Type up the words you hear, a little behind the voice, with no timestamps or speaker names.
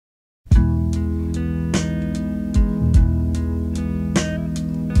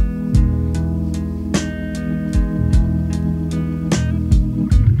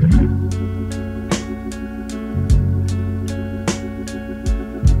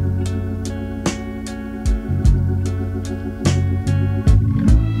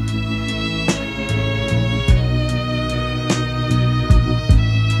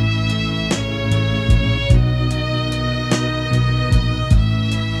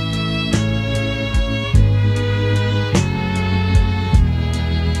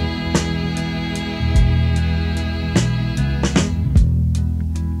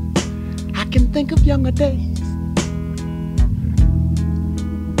my days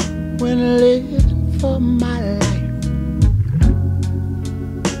when living for my life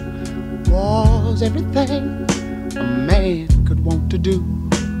was everything a man could want to do.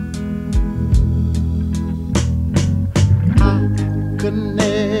 I could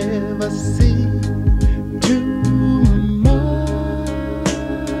never see tomorrow.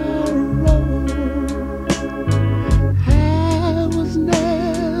 I was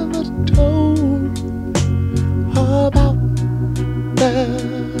never told about the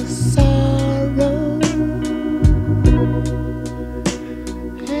sorrow.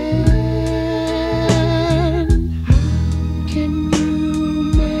 And how can you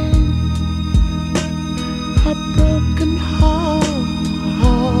mend a broken heart?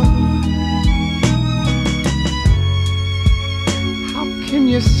 How can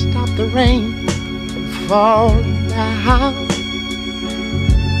you stop the rain from falling down?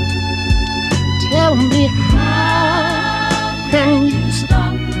 Tell me, how can you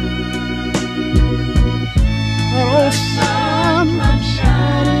stop the sun from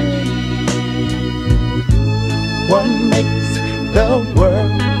shining? What makes the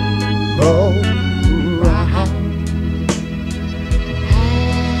world go round?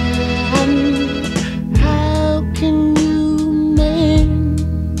 And how can you mend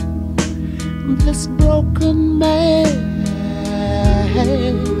this broken man?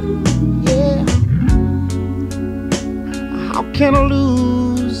 Yeah. How can a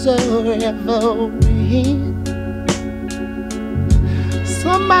loser ever win?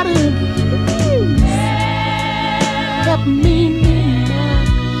 Somebody please help me mend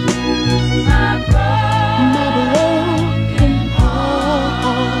my broken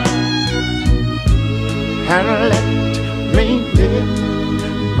heart and let me live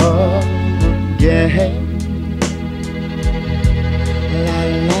again. La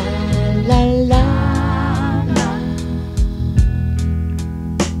la la la.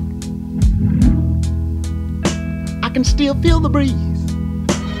 I can still feel the breeze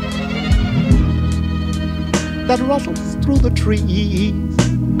that rustles through the trees,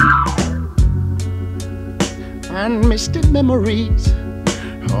 and misty memories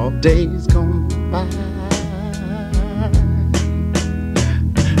of days gone by.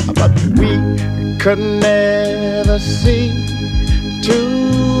 But we could never see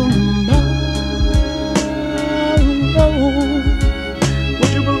tomorrow.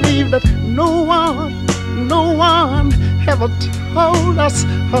 Would you believe that no one ever told us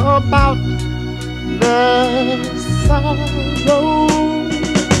about the sorrow?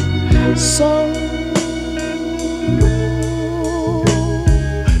 So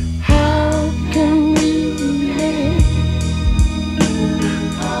how can we mend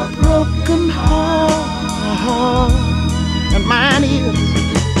a broken heart? And mine is,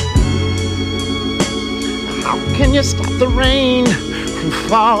 how can you stop the rain from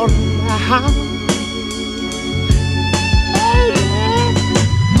falling down?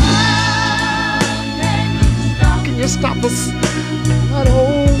 You stop that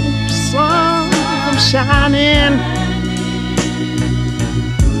old sun from shining?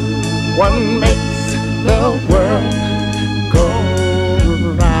 What makes the world go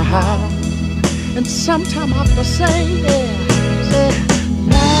round? And sometime I have to say, yeah, say,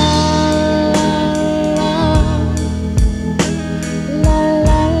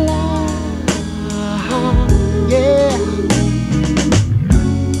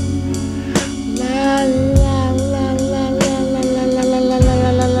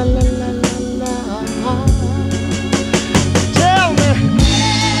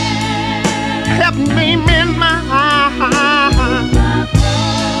 me mend my broken heart.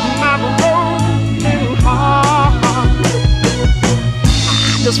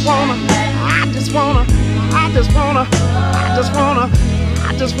 I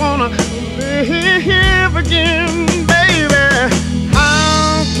just wanna live again, baby.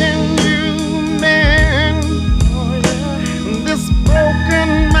 How can you mend this broken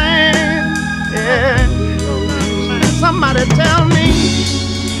man? Yeah. Somebody tell me,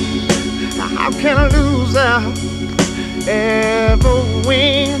 how can a loser ever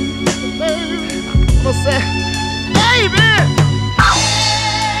win? I'm gonna say, baby,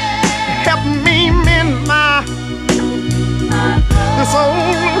 help me mend this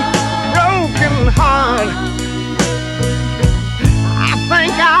old broken heart.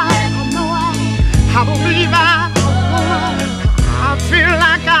 I believe I feel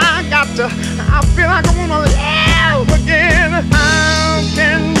like I got to, I feel like I wanna